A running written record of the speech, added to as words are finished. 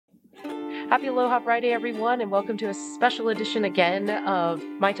Happy Aloha Friday, everyone, and welcome to a special edition again of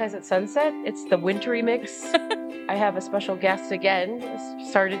Mai Tais at Sunset. It's the wintry mix. I have a special guest again.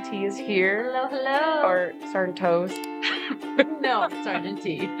 Sergeant T is here. Hello. Or Sergeant Toes. No, Sergeant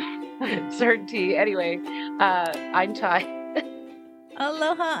T. Sergeant T. Anyway, I'm Tai.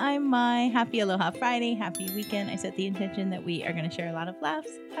 Aloha, I'm Mai. Happy Aloha Friday. Happy weekend. I set the intention that we are going to share a lot of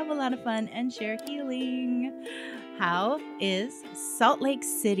laughs, have a lot of fun, and share healing. How is Salt Lake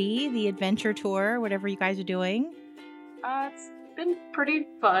City, the adventure tour, whatever you guys are doing? It's been pretty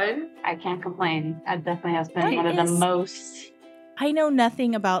fun. I can't complain. It definitely has been one of the most. I know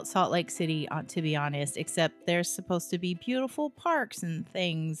nothing about Salt Lake City, to be honest, except there's supposed to be beautiful parks and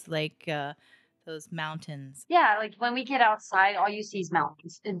things like those mountains. Yeah, like when we get outside, all you see is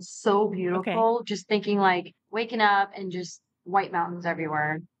mountains. It's so beautiful. Okay. Just thinking like waking up and just white mountains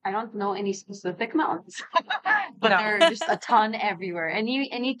everywhere. I don't know any specific mountains, but there are just a ton everywhere.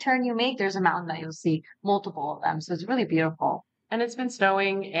 Any turn you make, there's a mountain that you'll see multiple of them. So it's really beautiful. And it's been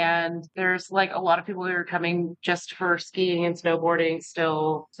snowing, and there's like a lot of people who are coming just for skiing and snowboarding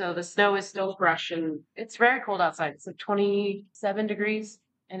still. So the snow is still fresh, and it's very cold outside. It's like 27 degrees,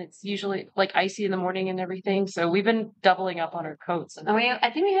 and it's usually like icy in the morning and everything. So we've been doubling up on our coats.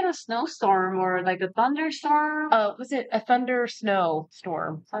 I think we had a snowstorm or like a thunderstorm. Was it a thunder snow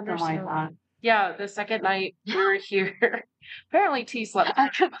storm? Something like that. Yeah, the second night we were here. Apparently T slept. I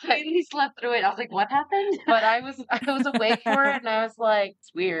completely slept through it. I was like, what happened? But I was awake for it, and I was like,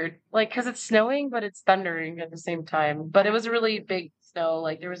 it's weird. Like, because it's snowing, but it's thundering at the same time. But it was a really big snow.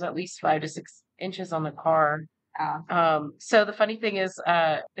 Like, there was at least 5 to 6 inches on the car. So the funny thing is,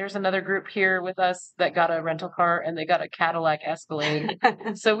 there's another group here with us that got a rental car, and they got a Cadillac Escalade.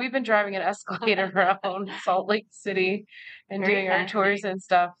 So we've been driving an Escalade around Salt Lake City and doing our tours and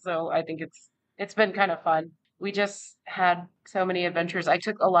stuff. So I think it's been kind of fun. We just had so many adventures. I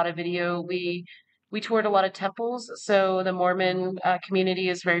took a lot of video. We toured a lot of temples. So the Mormon community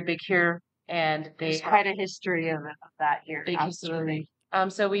is very big here, and there's quite a history of that here. Big history.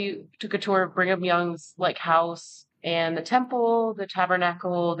 So we took a tour of Brigham Young's like house and the temple, the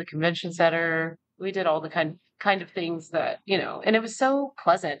tabernacle, the convention center. We did all the kind of things that, and it was so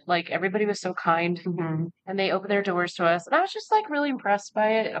pleasant. Like everybody was so kind, and they opened their doors to us. And I was just like really impressed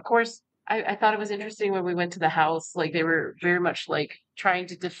by it. Of course, I thought it was interesting when we went to the house, like they were very much like trying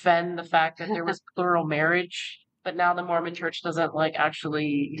to defend the fact that there was plural marriage. But now the Mormon church doesn't like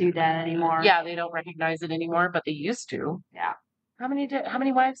actually do that anymore. Yeah, they don't recognize it anymore, but they used to. Yeah. How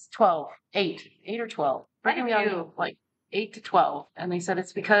many wives? 12. 8 or 12. Brigham Young, like 8 to 12. And they said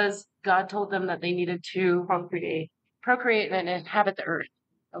it's because God told them that they needed to procreate and inhabit the earth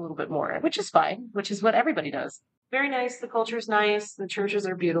a little bit more, which is fine, which is what everybody does. Very nice. The culture's nice. The churches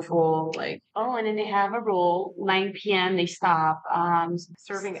are beautiful. And then they have a rule. 9 p.m. they stop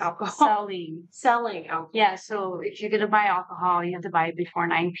serving alcohol. Selling alcohol. Yeah. So if you're gonna buy alcohol, you have to buy it before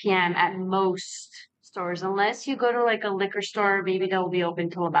 9 p.m. at most stores, unless you go to like a liquor store. Maybe they'll be open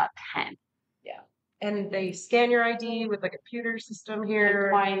till about 10. Yeah. And they scan your ID with a computer system here.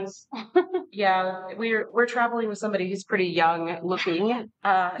 Twice. Yeah, we're traveling with somebody who's pretty young looking,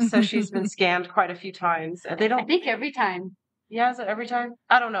 so she's been scanned quite a few times. They don't. I think every time. Yeah, is it every time?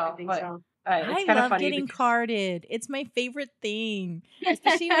 I don't know. I think so. It's I love getting carded. It's my favorite thing,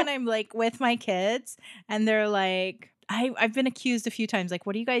 especially when I'm like with my kids and they're like, I've been accused a few times, like,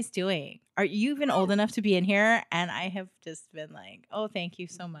 what are you guys doing? Are you even old enough to be in here? And I have just been like, oh, thank you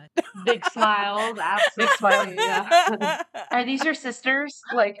so much. Big smiles. Big smile. Yeah. Are these your sisters?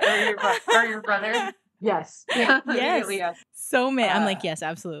 Like, or your brother? Yes. Yes. So many. I'm like, yes,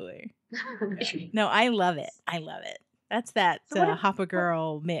 absolutely. No, I love it. That's that Hoppa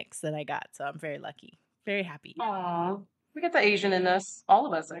Girl mix that I got. So I'm very lucky. Very happy. Aww. We got the Asian in us, all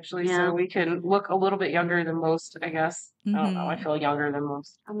of us actually, so we can look a little bit younger than most, I guess. I don't know, I feel younger than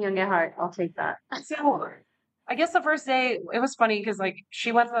most. I'm young at heart. I'll take that. So, I guess the first day, it was funny because like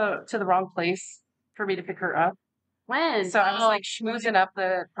she went to the wrong place for me to pick her up. When? So I was like schmoozing up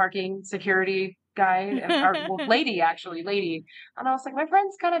the parking security guy, lady. And I was like, my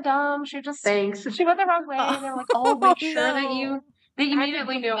friend's kind of dumb. She went the wrong way. And they're like, make sure that you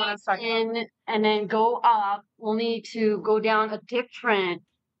immediately knew what I was talking about. And then go up, only to go down a different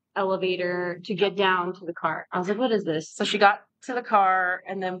elevator to get down to the car. I was like, what is this? So she got to the car,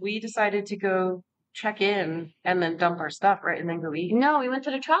 and then we decided to go check in and then dump our stuff, right? And then go eat. No, we went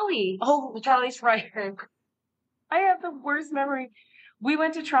to the trolley. Oh, the trolley's right. I have the worst memory. We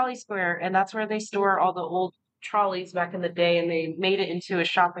went to Trolley Square, and that's where they store all the old trolleys back in the day, and they made it into a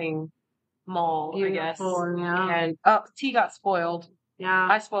shopping mall, Beautiful, I guess. Yeah. And T got spoiled. Yeah.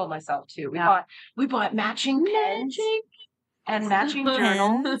 I spoiled myself too. We bought matching pens. and matching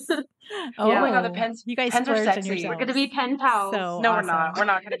journals. Pens. Oh my god, the Oh, pens you guys pens are splurged on sexy. We're yourselves. gonna be pen pals. So No, we're not. awesome. We're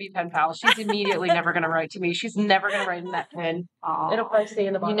not going to be pen pals. She's immediately never going to write to me. She's never going to write in that pen. It'll probably stay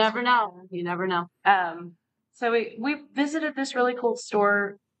in the box. You never know. You never know. So we visited this really cool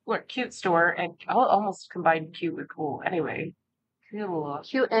store, cute store, and I almost combined cute with cool. Anyway,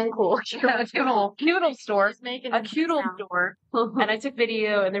 Cute and cool. cute store, Making a cute store. And I took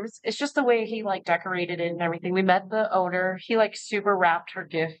video, and it's just the way he like decorated it and everything. We met the owner. He like super wrapped her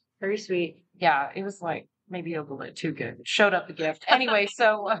gift. Very sweet. Yeah, it was like maybe a little bit too good. Showed up the gift. Anyway,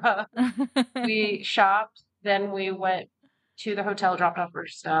 so we shopped, then we went to the hotel, dropped off our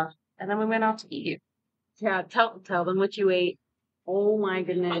stuff, and then we went out to eat. Yeah, tell them what you ate. Oh my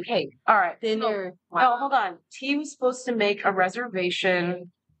goodness. Okay, all right. Dinner. So, oh, hold on. T was supposed to make a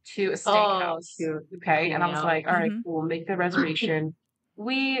reservation to a steakhouse. Cute. Okay, and I was like, all right, cool, make the reservation.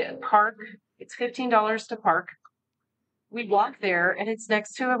 We park. It's $15 to park. We walk there, and it's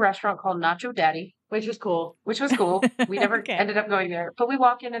next to a restaurant called Nacho Daddy, Which was cool. We never Okay. ended up going there, but we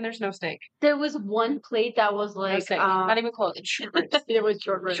walk in and there's no steak. There was one plate that was No like steak. Not even close. It's short ribs. it was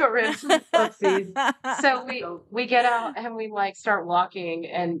short ribs. Short ribs. Oopsies. So we get out and we like start walking,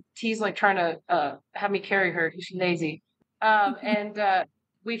 and T's like trying to have me carry her because she's lazy. And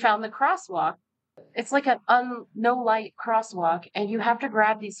we found the crosswalk. It's like an no light crosswalk, and you have to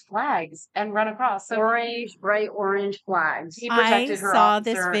grab these flags and run across. So Bright orange flags. he protected her saw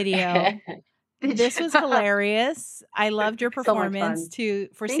this officer. video. This was hilarious. I loved your So much performance fun.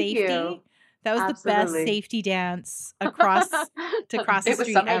 for Thank safety. you. That was the best Absolutely. safety dance across to cross the It was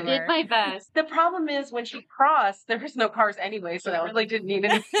street something. ever. I did my best. The problem is when she crossed, there was no cars anyway, so I really didn't need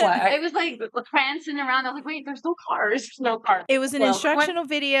any It flag. was like prancing around. I was like, wait, there's no cars. There's no cars. It was an Well, instructional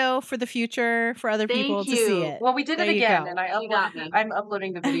video for the future for other Thank people to you. see it. Well, we did There it you again, go. and You got me. I'm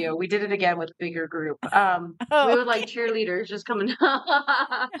uploading the video. We did it again with a bigger group. Oh, We were like cheerleaders just coming.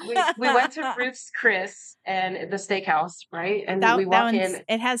 We went to Ruth's Chris and the steakhouse, right? And that, we that walk one's, in.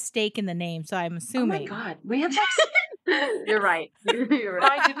 it has steak in the name, so I'm Oh assuming. my god, we had like. You're right. You're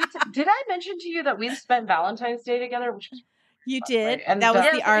right. Did I mention to you that we spent Valentine's Day together? Which was You did. Right, and that was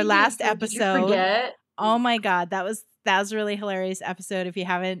the- our last Did you episode. forget? Oh my god, that was a really hilarious episode. If you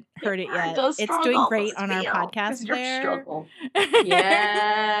haven't heard it yet, Those it's doing struggles great on our feel. podcast It's your there. struggle.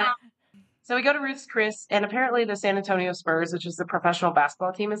 Yeah. So we go to Ruth's Chris, and apparently the San Antonio Spurs, which is the professional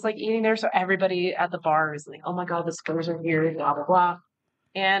basketball team, is like eating there. So everybody at the bar is like, "Oh my god, the Spurs are here!" Blah blah blah.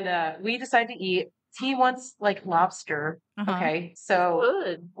 And we decide to eat. T wants like lobster. Uh-huh. Okay, so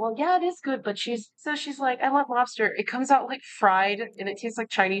Good. well, yeah, it is good, but she's like, "I want lobster." It comes out like fried, and it tastes like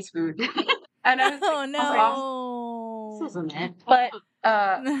Chinese food. And I was Oh like, no. This isn't it. but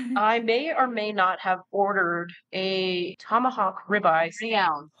I may or may not have ordered a tomahawk ribeye,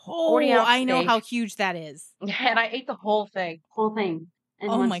 Down. 40 ounce I know steak. how huge that is. and I ate the whole thing. Whole thing. In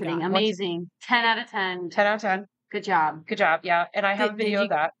Oh one my sitting. God. Amazing. 10 out of 10. 10 out of 10. Good job. Good job. Yeah. And I have a Did video you- of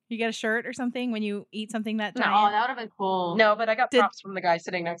that. You get a shirt or something when you eat something that No, giant? that would have been cool. No, but I got Did- props from the guy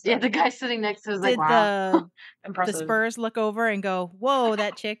sitting next to Yeah, me. the guy sitting next to us Did like, wow. the Impressive. Spurs look over and go, "Whoa,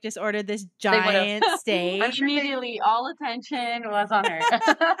 that chick just ordered this would've. giant steak"? I'm sure they- Immediately, all attention was on her.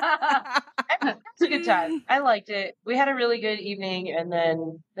 It's a good time. I liked it. We had a really good evening, and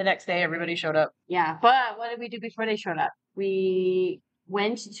then the next day everybody showed up. Yeah, but what did we do before they showed up? We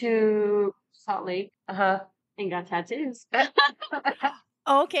went to Salt Lake Uh-huh. and got tattoos.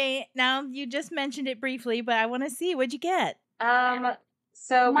 Okay, now you just mentioned it briefly, but I want to see what'd you get.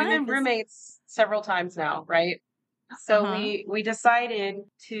 So we've Mine been is- roommates several times now, right? So Uh-huh. we decided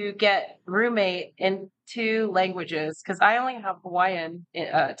to get roommate in 2 languages because I only have Hawaiian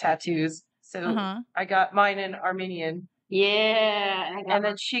tattoos. So Uh-huh. I got mine in Armenian, Yeah. and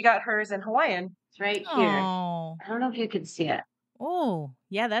then she got hers in Hawaiian. It's right here. Oh, I don't know if you can see it. oh,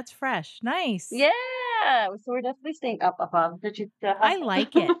 yeah, that's fresh. Nice. Yeah. So we're definitely staying up above. Did you? I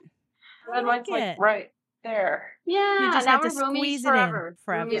like it. I And mine's like like it. right there. Yeah. You just now have to we're roomies squeeze it in forever.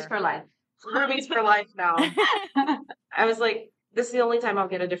 forever. Roomies for life. Roomies for life now. I was like, this is the only time I'll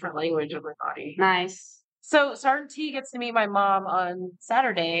get a different language of my body. Nice. So Sergeant T gets to meet my mom on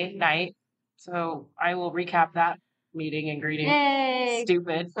Saturday night. So I will recap that meeting and greeting. Yay.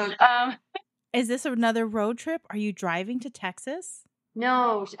 Stupid. So- Is this another road trip? Are you driving to Texas?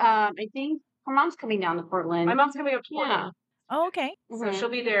 No, I think her mom's coming down to Portland. My mom's coming up to Yeah. Portland. Oh, okay. So Mhm. she'll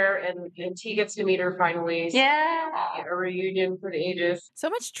be there, and T gets to meet her finally. Yeah. A reunion for the ages. So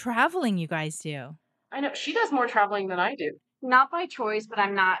much traveling you guys do. I know she does more traveling than I do. Not by choice, but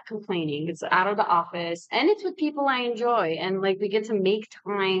I'm not complaining. It's out of the office and it's with people I enjoy. And like we get to make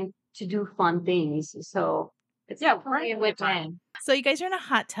time to do fun things. So It's Yeah, definitely a right. win-win. So you guys are in a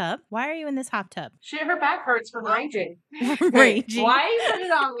hot tub. Why are you in this hot tub? Her back hurts from raging. Raging. Why you put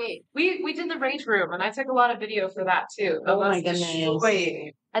it on me? We did the rage room, and I took a lot of video for that too. Oh my goodness.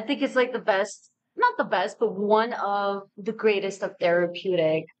 Destroying. I think it's like the best, not the best, but one of the greatest of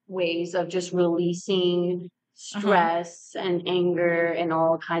therapeutic ways of just releasing stress and anger and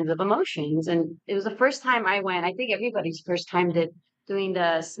all kinds of emotions. And it was the first time I went, I think everybody's first time doing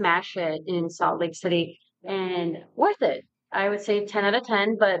the Smash It in Salt Lake City, and worth it. I would say 10 out of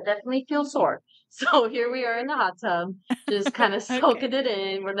 10, but definitely feel sore. So here we are in the hot tub, just kind of soaking it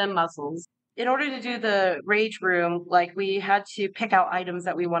in with them muscles. In order to do the rage room, like we had to pick out items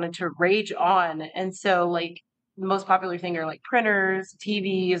that we wanted to rage on. And so like the most popular thing are like printers,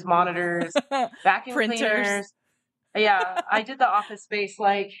 TVs, monitors, vacuum Printers. cleaners. Yeah, I did the Office Space.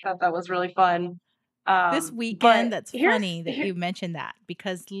 Like, thought that was really fun. This weekend, that's funny that you mentioned that,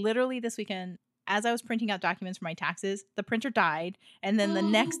 because literally this weekend, as I was printing out documents for my taxes, the printer died. And then the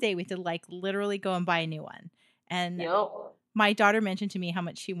next day we had to like literally go and buy a new one. And my daughter mentioned to me how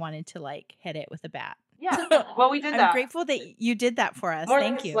much she wanted to like hit it with a bat. Yeah, well, we did that. I'm grateful that you did that for us. More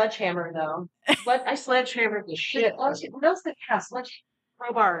Thank than a you. sledgehammer, though. I sledgehammered the shit. What else did have?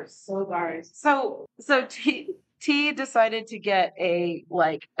 Crowbars. So T decided to get a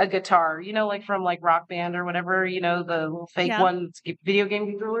guitar, like from like Rock Band or whatever, the little fake one, video game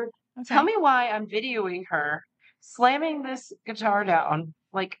controller. Okay. Tell me why I'm videoing her slamming this guitar down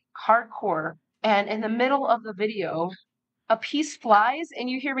like hardcore, and in the middle of the video, a piece flies and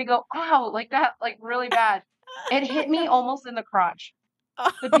you hear me go, ow, like that, like really bad. It hit me almost in the crotch.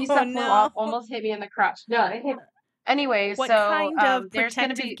 The piece that flew off almost hit me in the crotch. No, it hit. Anyway, what kind of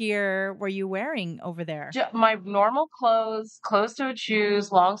protective gear were you wearing over there? My normal clothes, closed-toed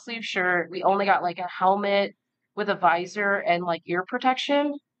shoes, long sleeve shirt. We only got like a helmet with a visor and like ear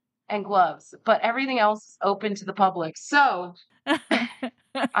protection and gloves, but everything else is open to the public. So I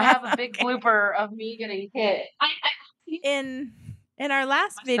have a big blooper of me getting hit. In our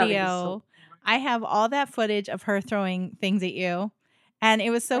last video, I have all that footage of her throwing things at you. And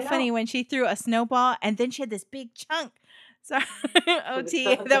it was so funny when she threw a snowball and then she had this big chunk. Sorry,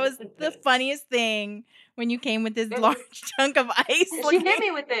 OT. That was the funniest thing when you came with this large chunk of ice. She hit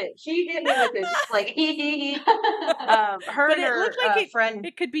me with it. Just like her but it looked like friend.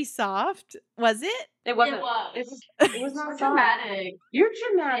 It could be soft. Was it? It wasn't. It was not dramatic. You're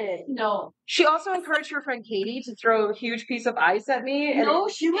dramatic. No. She also encouraged her friend Katie to throw a huge piece of ice at me. No,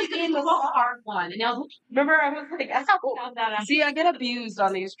 she was in the hard one. And I was remember, I was like, ow. See, I get abused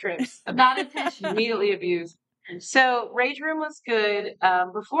on these trips. Not intentionally. Immediately abused. So Rage Room was good.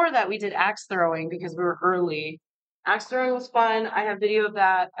 Before that, we did axe throwing because we were early. Axe throwing was fun. I have video of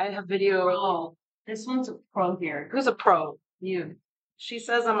that. I have video. Oh, this one's a pro here. Who's a pro? You. She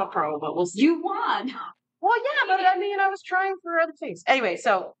says I'm a pro, but we'll see. You won. Well, yeah, but I mean, I was trying for other things. Anyway,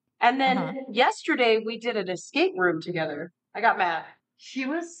 so, and then yesterday we did an escape room together. I got mad. She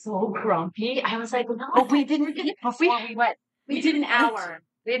was so grumpy. I was like, no. Oh, we didn't eat before we went. We did an hour.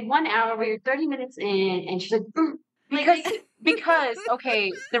 We had 1 hour. We were 30 minutes in, and she's like, because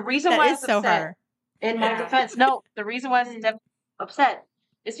okay, the reason why I was upset, in my defense, no, the reason why I was upset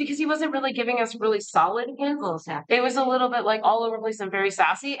is because he wasn't really giving us really solid hints. It was a little bit like all over the place and very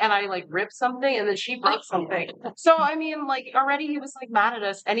sassy, and I like ripped something, and then she broke something. So I mean, like already he was like mad at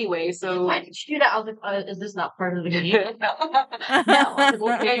us anyway. So why did you do that? I was like, is this not part of the game? No,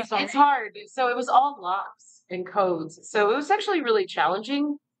 it's hard. So it was all locks and codes. So it was actually really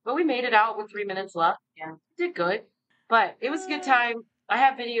challenging, but we made it out with 3 minutes left. Yeah, did good, but it was a good time. I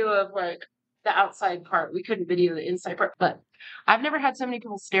have video of like the outside part. We couldn't video the inside part, but I've never had so many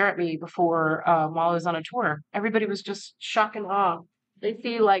people stare at me before while I was on a tour. Everybody was just shock and awe. They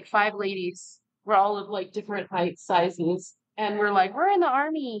see like 5 ladies. We're all of like different heights, sizes, and we're like, we're in the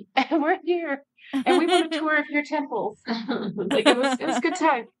army and we're here and we want a tour of your temples. Like it was a good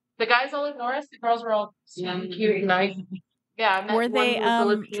time. The guys all ignore us. The girls were all cute and nice. Yeah, I met were they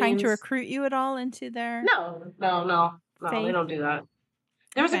trying to recruit you at all into their? No, they don't do that.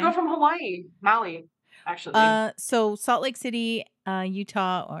 There was a girl from Hawaii, Maui, actually. So Salt Lake City,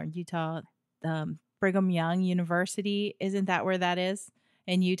 Utah, Brigham Young University, isn't that where that is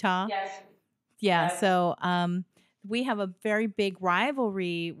in Utah? Yes. Yeah. Yes. So we have a very big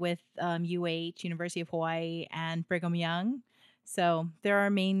rivalry with University of Hawaii, and Brigham Young. So they're our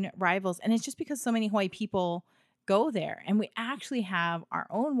main rivals, and it's just because so many Hawaii people go there, and we actually have our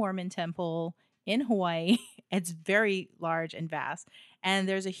own Mormon temple in Hawaii. It's very large and vast, and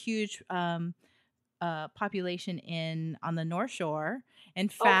there's a huge population on the North Shore. In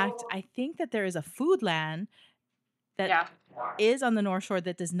fact, I think that there is a food land that is on the North Shore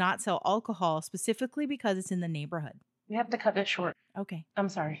that does not sell alcohol specifically because it's in the neighborhood. We have to cut it short. Okay. I'm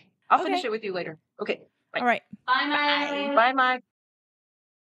sorry. I'll finish Okay. it with you later. Okay. Bye. All right. Bye, Mike. Bye, Mike.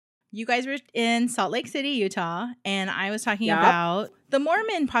 You guys were in Salt Lake City, Utah, and I was talking Yep. about the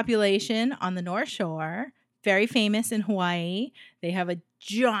Mormon population on the North Shore, very famous in Hawaii. They have a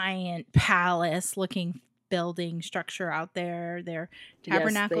giant palace-looking building structure out there. Their Yes, they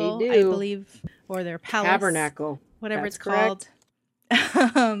tabernacle, I do. believe, or their palace. Tabernacle. Whatever That's it's called.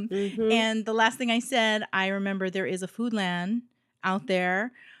 Mhm. And the last thing I said, I remember there is a Foodland out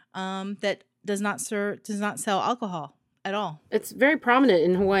there that does not sell alcohol at all. It's very prominent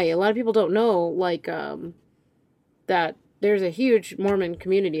in Hawaii. A lot of people don't know, like, that there's a huge Mormon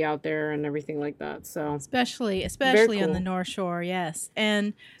community out there and everything like that. So Especially on cool. the North Shore, yes.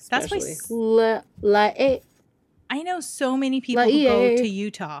 And that's why I know so many people who go to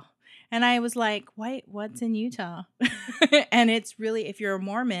Utah. And I was like, what's in Utah? And it's really, if you're a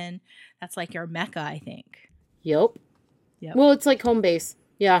Mormon, that's like your Mecca, I think. Yep. Yep. Well, it's like home base.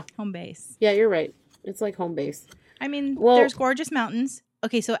 Yeah. Home base. Yeah, you're right. It's like home base. I mean, Well- there's gorgeous mountains.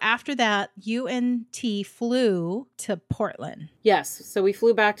 Okay, so after that, you and T flew to Portland. Yes. So we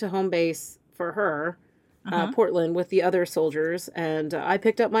flew back to home base for her, Portland, with the other soldiers. And I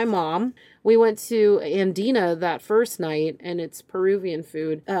picked up my mom. We went to Andina that first night, and it's Peruvian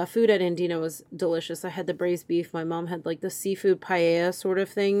food. Food at Andina was delicious. I had the braised beef. My mom had like the seafood paella sort of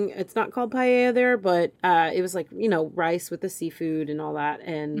thing. It's not called paella there, but it was like, rice with the seafood and all that.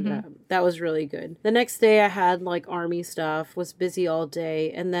 And that was really good. The next day I had like army stuff, was busy all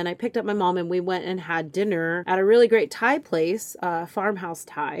day. And then I picked up my mom and we went and had dinner at a really great Thai place, Farmhouse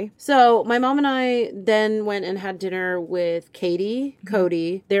Thai. So my mom and I then went and had dinner with Katie,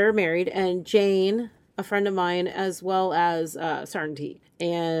 Cody. They're married, and Jane, a friend of mine, as well as Sarnti.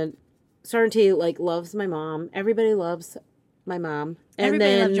 And Sarnti loves my mom. Everybody loves my mom. And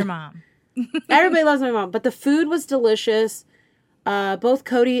Everybody loves your mom. Everybody loves my mom. But the food was delicious. Both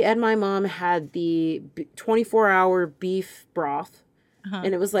Cody and my mom had the 24-hour beef broth.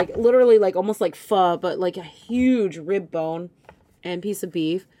 And it was like literally like almost like pho, but like a huge rib bone and piece of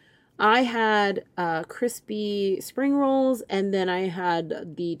beef. I had crispy spring rolls, and then I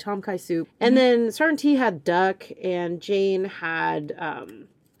had the tom kai soup. And then Sarnti had duck, and Jane had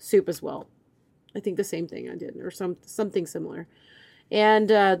soup as well. I think the same thing I did, or something similar. And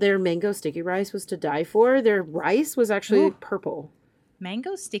their mango sticky rice was to die for. Their rice was actually purple.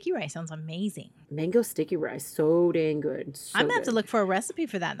 Mango sticky rice sounds amazing. Mango sticky rice, so dang good. So I'm going to have to look for a recipe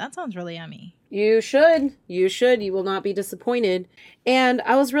for that. That sounds really yummy. You should. You should. You will not be disappointed. And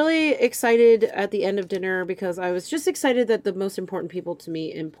I was really excited at the end of dinner because I was just excited that the most important people to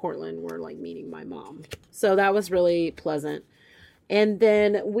me in Portland were like meeting my mom. So that was really pleasant. And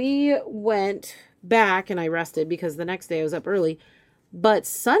then we went back and I rested because the next day I was up early. But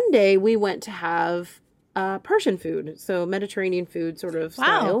Sunday we went to have Persian food, so Mediterranean food sort of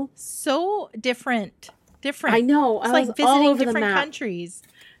style. So different. I know. It's I like was all visiting over the different map. countries.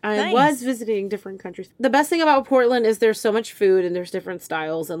 I Nice. was visiting different countries. The best thing about Portland is there's so much food and there's different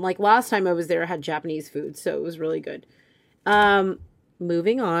styles. And like last time I was there, I had Japanese food, so it was really good.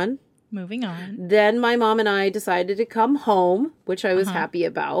 Moving on. Then my mom and I decided to come home, which I was happy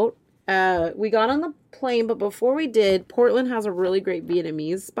about. We got on the plane, but before we did, Portland has a really great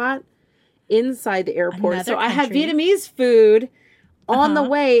Vietnamese spot inside the airport. Another so I had country. Vietnamese food on the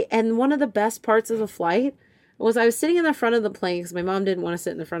way, and one of the best parts of the flight was I was sitting in the front of the plane because my mom didn't want to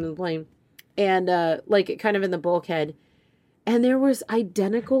sit in the front of the plane, and like kind of in the bulkhead, and there was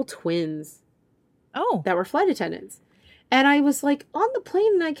identical twins that were flight attendants. And I was like on the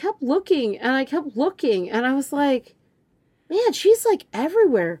plane and I kept looking and I was like, man, she's like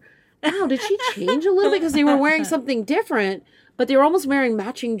everywhere. Wow, did she change a little bit? Because they were wearing something different, but they were almost wearing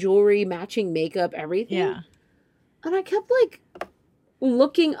matching jewelry, matching makeup, everything. Yeah. And I kept like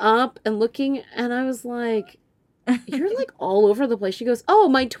looking up and looking, and I was like, you're like all over the place. She goes, oh,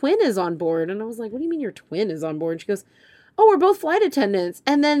 my twin is on board. And I was like, what do you mean your twin is on board? And she goes, oh, we're both flight attendants.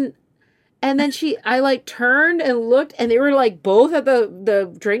 And then I like turned and looked, and they were like both at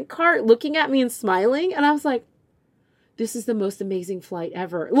the drink cart looking at me and smiling. And I was like, this is the most amazing flight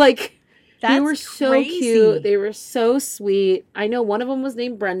ever. Like, they were so crazy. cute. They were so sweet. I know one of them was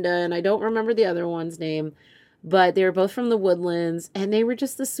named Brenda, and I don't remember the other one's name, but they were both from the Woodlands, and they were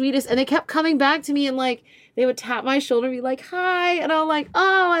just the sweetest. And they kept coming back to me, and like, they would tap my shoulder and be like, hi. And I'm like,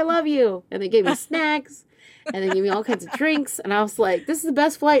 oh, I love you. And they gave me snacks. And they gave me all kinds of drinks. And I was like, this is the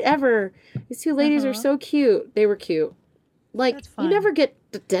best flight ever. These two ladies are so cute. They were cute. Like, you never get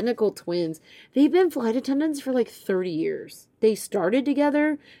identical twins. They've been flight attendants for like 30 years. They started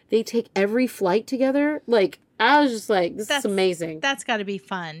together. They take every flight together. Like, I was just like, this is amazing. That's got to be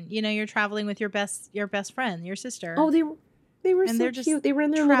fun. You know, you're traveling with your best friend, your sister. Oh, they were and so they're just cute. They were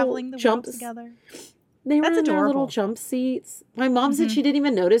in their traveling little the world jumps together. They were That's in their little adorable. jump seats. My mom said she didn't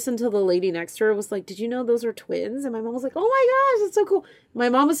even notice until the lady next to her was like, "Did you know those are twins?" And my mom was like, "Oh my gosh, that's so cool." My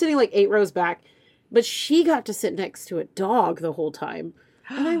mom was sitting like 8 rows back, but she got to sit next to a dog the whole time.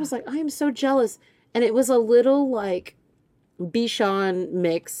 And I was like, I am so jealous. And it was a little like Bichon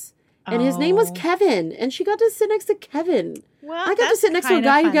mix. And his name was Kevin. And she got to sit next to Kevin. Well, I got to sit next to a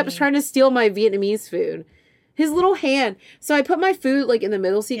guy who kept trying to steal my Vietnamese food. His little hand. So I put my food like in the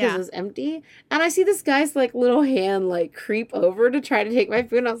middle seat because it was empty. And I see this guy's like little hand like creep over to try to take my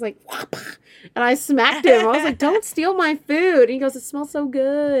food. And I was like, whop. And I smacked him. I was like, don't steal my food. And he goes, it smells so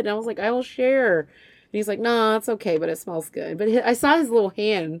good. And I was like, I will share. And he's like, no, it's okay, but it smells good. But I saw his little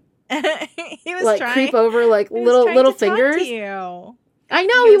hand he was like creep over like little fingers. Talk to you. I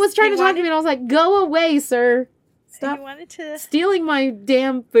know he was trying to talk to me, and I was like, "Go away, sir! Stop stealing my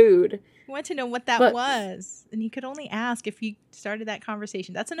damn food." I want to know what that was, and he could only ask if you started that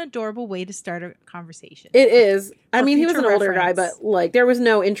conversation. That's an adorable way to start a conversation. It is. I mean, he was an older guy, but like there was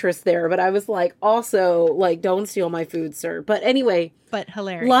no interest there. But I was like, also like, don't steal my food, sir. But anyway, but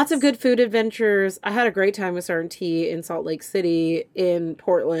hilarious. Lots of good food adventures. I had a great time with Sergeant T in Salt Lake City, in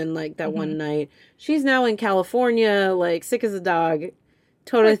Portland, like that one night. She's now in California, like sick as a dog.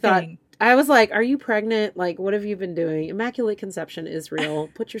 Totally thought. I was like, are you pregnant? Like, what have you been doing? Immaculate conception is real.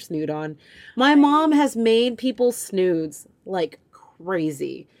 Put your snood on. My mom has made people snoods like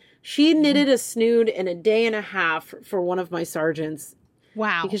crazy. She knitted a snood in a day and a half for one of my sergeants.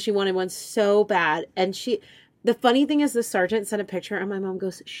 Wow. Because she wanted one so bad. And the funny thing is the sergeant sent a picture and my mom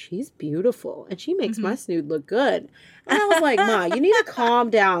goes, she's beautiful. And she makes my snood look good. And I was like, Ma, you need to calm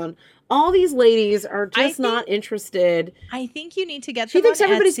down. All these ladies are just not interested. I think you need to get them She thinks on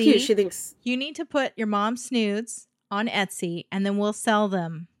everybody's Etsy. cute. She thinks you need to put your mom's snoods on Etsy and then we'll sell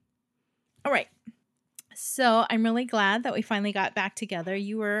them. All right. So I'm really glad that we finally got back together.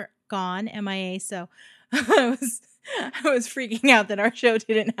 You were gone, MIA, so I was freaking out that our show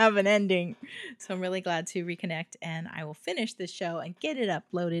didn't have an ending. So I'm really glad to reconnect, and I will finish this show and get it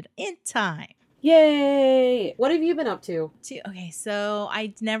uploaded in time. Yay! What have you been up to? Okay, so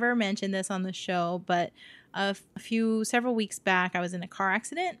I never mentioned this on the show, but several weeks back, I was in a car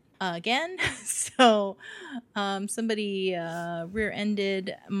accident again. So somebody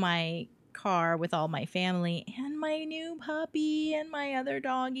rear-ended my car with all my family and my new puppy and my other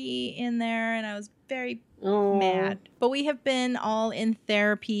doggy in there, and I was very mad. But we have been all in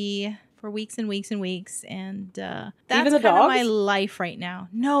therapy for weeks and weeks and weeks, and that's kind of my life right now.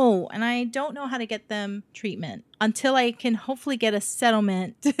 No, and I don't know how to get them treatment until I can hopefully get a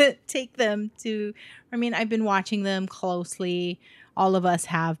settlement to take them to. I mean, I've been watching them closely. All of us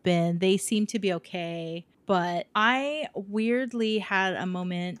have been. They seem to be okay. But I weirdly had a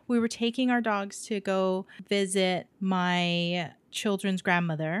moment. We were taking our dogs to go visit my children's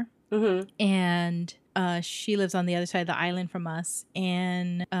grandmother. And she lives on the other side of the island from us.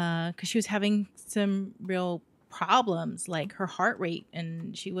 And because she was having some real problems, like her heart rate,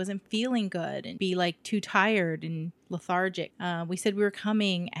 and she wasn't feeling good and be like too tired and lethargic. We said we were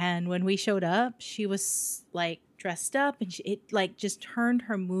coming. And when we showed up, she was like dressed up, and it like just turned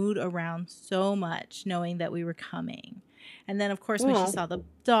her mood around so much knowing that we were coming. And then of course when she saw the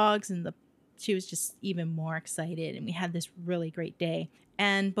dogs and she was just even more excited, and we had this really great day.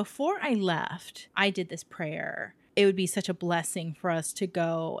 And before I left, I did this prayer. It would be such a blessing for us to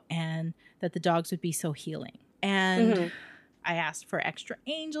go, and that the dogs would be so healing. And I asked for extra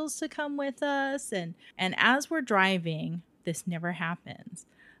angels to come with us, and as we're driving, this never happens.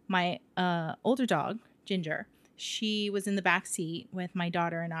 My older dog, Ginger, she was in the back seat with my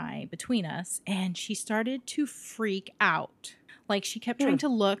daughter and I between us, and she started to freak out. Like she kept trying to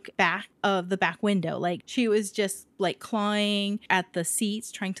look back of the back window. Like she was just like clawing at the seats,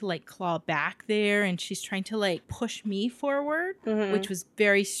 trying to like claw back there. And she's trying to like push me forward, which was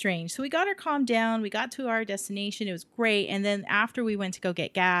very strange. So we got her calmed down. We got to our destination. It was great. And then after we went to go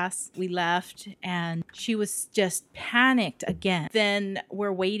get gas, we left and she was just panicked again. Then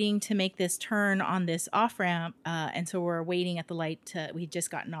we're waiting to make this turn on this off ramp. And so we're waiting at the light we'd just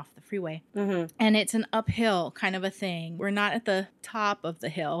gotten off the freeway. And it's an uphill kind of a thing. We're not at the top of the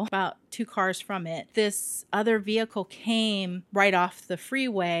hill, about 2 cars from it. This other vehicle came right off the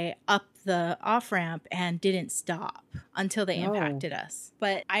freeway up the off ramp and didn't stop until they impacted us.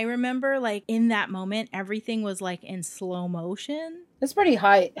 But I remember like in that moment, everything was like in slow motion. It's pretty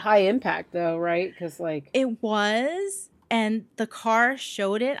high impact though, right? Because like it was, and the car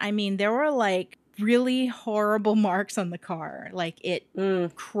showed it. I mean, there were like really horrible marks on the car. Like it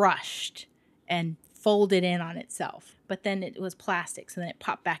crushed and folded in on itself. But then it was plastic, so then it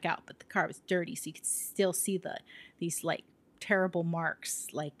popped back out. But the car was dirty, so you could still see these like terrible marks.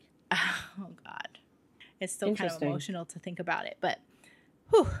 Like, oh God, it's still kind of emotional to think about it. But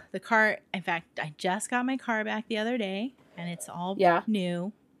whew, the car. In fact, I just got my car back the other day, and it's all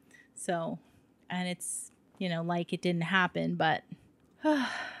new. So, and it's like it didn't happen, but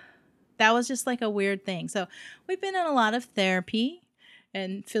that was just like a weird thing. So we've been in a lot of therapy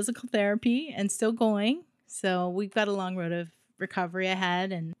and physical therapy and still going. So we've got a long road of recovery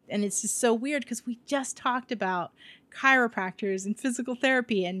ahead. And it's just so weird because we just talked about chiropractors and physical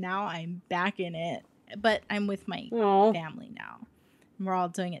therapy, and now I'm back in it. But I'm with my family now. And we're all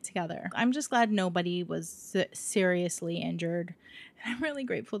doing it together. I'm just glad nobody was seriously injured. And I'm really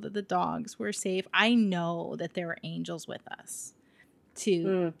grateful that the dogs were safe. I know that there were angels with us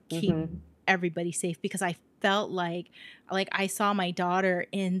to keep everybody safe, because I felt like I saw my daughter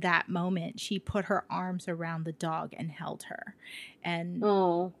in that moment. She put her arms around the dog and held her. And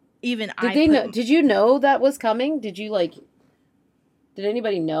even did you know that was coming? Did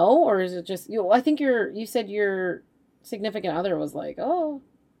anybody know, or is it just I think you said your significant other was like,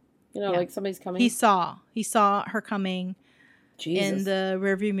 like somebody's coming. He saw her coming. Jesus. In the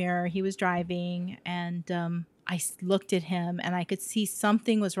rearview mirror. He was driving, and I looked at him, and I could see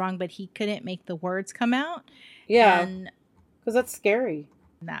something was wrong, but he couldn't make the words come out. Yeah, because that's scary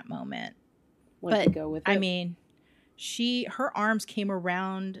in that moment. To go with it. I mean, her arms came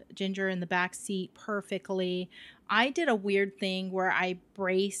around Ginger in the back seat perfectly. I did a weird thing where I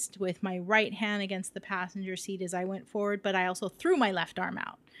braced with my right hand against the passenger seat as I went forward, but I also threw my left arm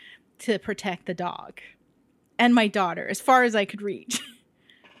out to protect the dog and my daughter as far as I could reach.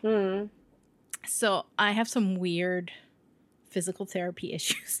 So I have some weird physical therapy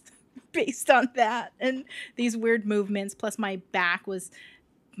issues based on that and these weird movements. Plus my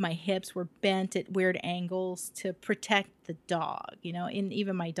hips were bent at weird angles to protect the dog, and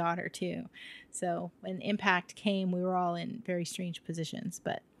even my daughter too. So when impact came, we were all in very strange positions,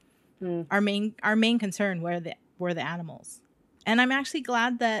 but our main concern were the animals. And I'm actually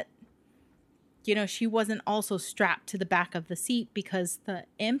glad that she wasn't also strapped to the back of the seat, because the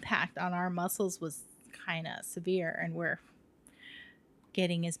impact on our muscles was kind of severe, and we're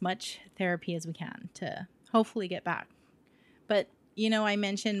getting as much therapy as we can to hopefully get back. But, I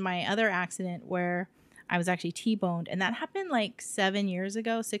mentioned my other accident where I was actually T-boned, and that happened like 6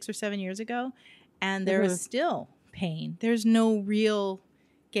 or 7 years ago, and there is still pain. There's no real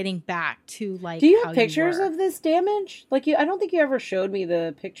getting back to like. Do you have pictures of this damage? I don't think you ever showed me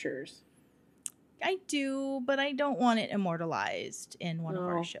the pictures. I do, but I don't want it immortalized in one of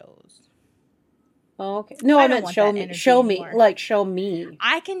our shows. Oh, okay. No, I meant show me. Show me.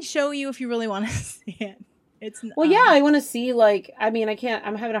 I can show you if you really want to see it. It's I want to see. I can't.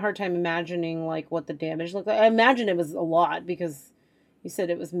 I'm having a hard time imagining what the damage looked like. I imagine it was a lot, because you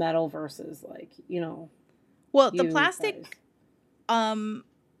said it was metal versus Well, the plastic,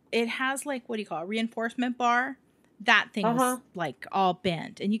 it has what do you call it? Reinforcement bar. That thing was all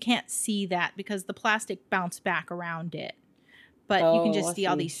bent, and you can't see that because the plastic bounced back around it. But you can just see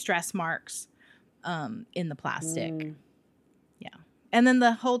all these stress marks in the plastic. Yeah. And then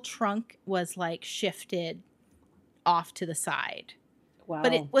the whole trunk was shifted off to the side. Wow.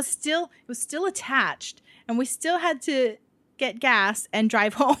 But it was still attached, and we still had to get gas and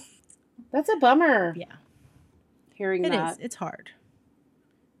drive home. That's a bummer. Yeah. Hearing that. It is. It's hard.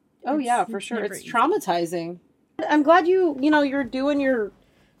 Oh, yeah, for sure. It's traumatizing. I'm glad you're doing your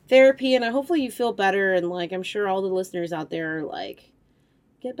therapy, and hopefully you feel better, and I'm sure all the listeners out there are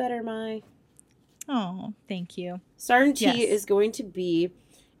get better, Mai. Oh, thank you. Sergeant T is going to be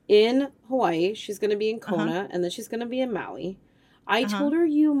in Hawaii. She's going to be in Kona, and then she's going to be in Maui. I told her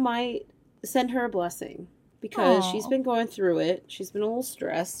you might send her a blessing, because she's been going through it. She's been a little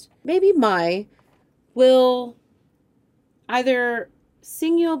stressed. Maybe Mai will either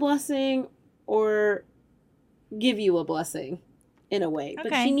sing you a blessing or give you a blessing in a way. Okay.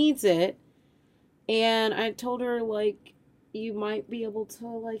 But she needs it. And I told her, you might be able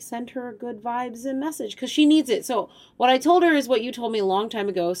to, send her good vibes and message, because she needs it. So what I told her is what you told me a long time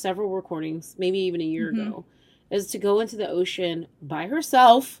ago, several recordings, maybe even a year ago, is to go into the ocean by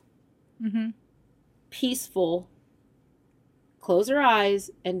herself, peaceful, close her eyes,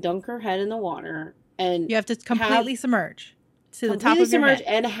 and dunk her head in the water. And you have to completely submerge to the top of your head.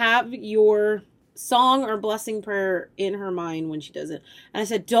 And have your song or blessing prayer in her mind when she does it. And I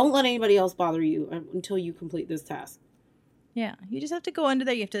said, don't let anybody else bother you until you complete this task. Yeah, you just have to go under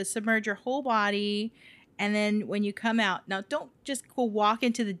there. You have to submerge your whole body. And then when you come out, now don't just go walk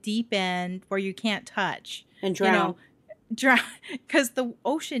into the deep end where you can't touch. And drown. drown, because the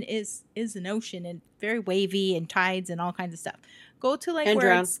ocean is an ocean and very wavy and tides and all kinds of stuff. Go to like And where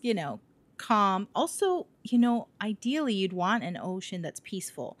drown. it's, calm. Also, ideally you'd want an ocean that's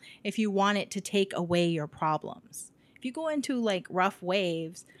peaceful if you want it to take away your problems. If you go into like rough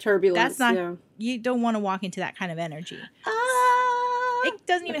waves, Turbulence, that's not, you don't want to walk into that kind of energy. It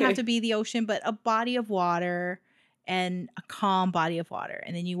doesn't even have to be the ocean, but a body of water and a calm body of water.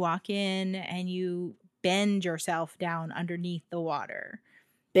 And then you walk in and you bend yourself down underneath the water.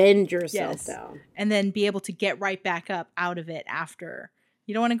 Bend yourself down. And then be able to get right back up out of it after.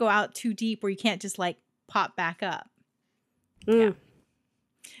 You don't want to go out too deep where you can't just like pop back up. Yeah.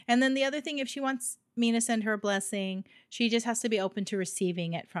 And then the other thing, if she wants me to send her a blessing, she just has to be open to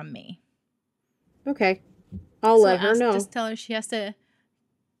receiving it from me. Okay. I'll let her know. Just tell her she has to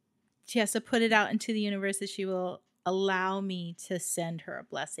put it out into the universe that she will allow me to send her a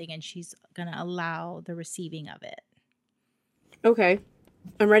blessing, and she's going to allow the receiving of it. Okay.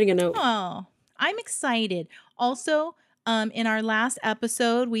 I'm writing a note. Oh, I'm excited. Also, in our last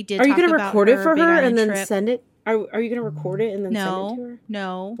episode, we did. Are you going to record it for her and then send it? Are you going to record it and then send it to her?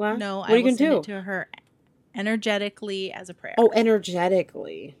 No. What? No. What are you going to do? It to her energetically as a prayer. Oh,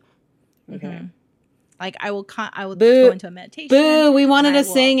 energetically. Okay. Mm-hmm. Like I will Boo. go into a meditation. Boo! We wanted a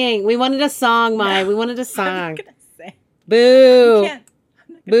singing. We wanted a song, Mai. We wanted a song. I'm not gonna say. Boo!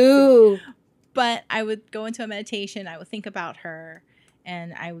 Boo! But I would go into a meditation. I would think about her,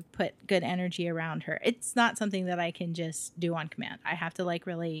 and I would put good energy around her. It's not something that I can just do on command. I have to like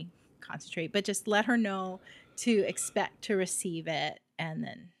really concentrate. But just let her know to expect to receive it, and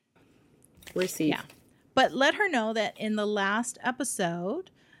then receive. Yeah. But let her know that in the last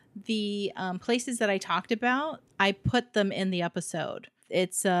episode, the places that I talked about, I put them in the episode.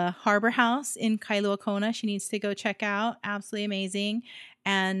 It's a harbor house in Kailua Kona. She needs to go check out. Absolutely amazing.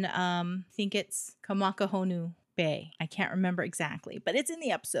 And I think it's Kamakahonu Bay. I can't remember exactly, but it's in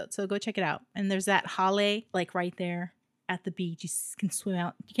the episode. So go check it out. And there's that hale like right there at the beach. You can swim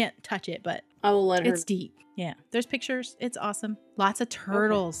out. You can't touch it, but I will let her. It's deep. Yeah. There's pictures. It's awesome. Lots of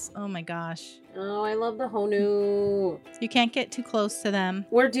turtles. Okay. Oh my gosh. Oh, I love the honu. You can't get too close to them.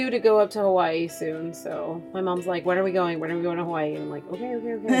 We're due to go up to Hawaii soon, so my mom's like, when are we going? When are we going to Hawaii? And I'm like, okay.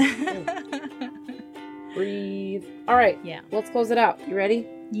 Breathe. All right. Yeah. Let's close it out. You ready?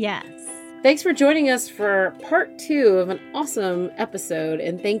 Yes. Thanks for joining us for part 2 of an awesome episode.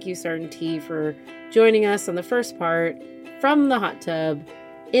 And thank you, Sergeant T, for joining us on the first part from the hot tub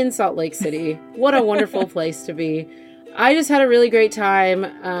in Salt Lake City. What a wonderful place to be. I just had a really great time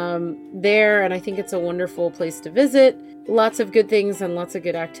there, and I think it's a wonderful place to visit. Lots of good things and lots of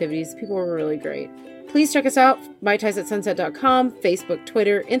good activities. People were really great. Please check us out, MaiTai's@sunset.com, Facebook,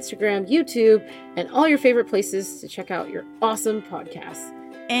 Twitter, Instagram, YouTube, and all your favorite places to check out your awesome podcasts.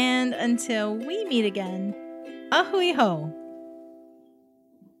 And until we meet again, ahui ho.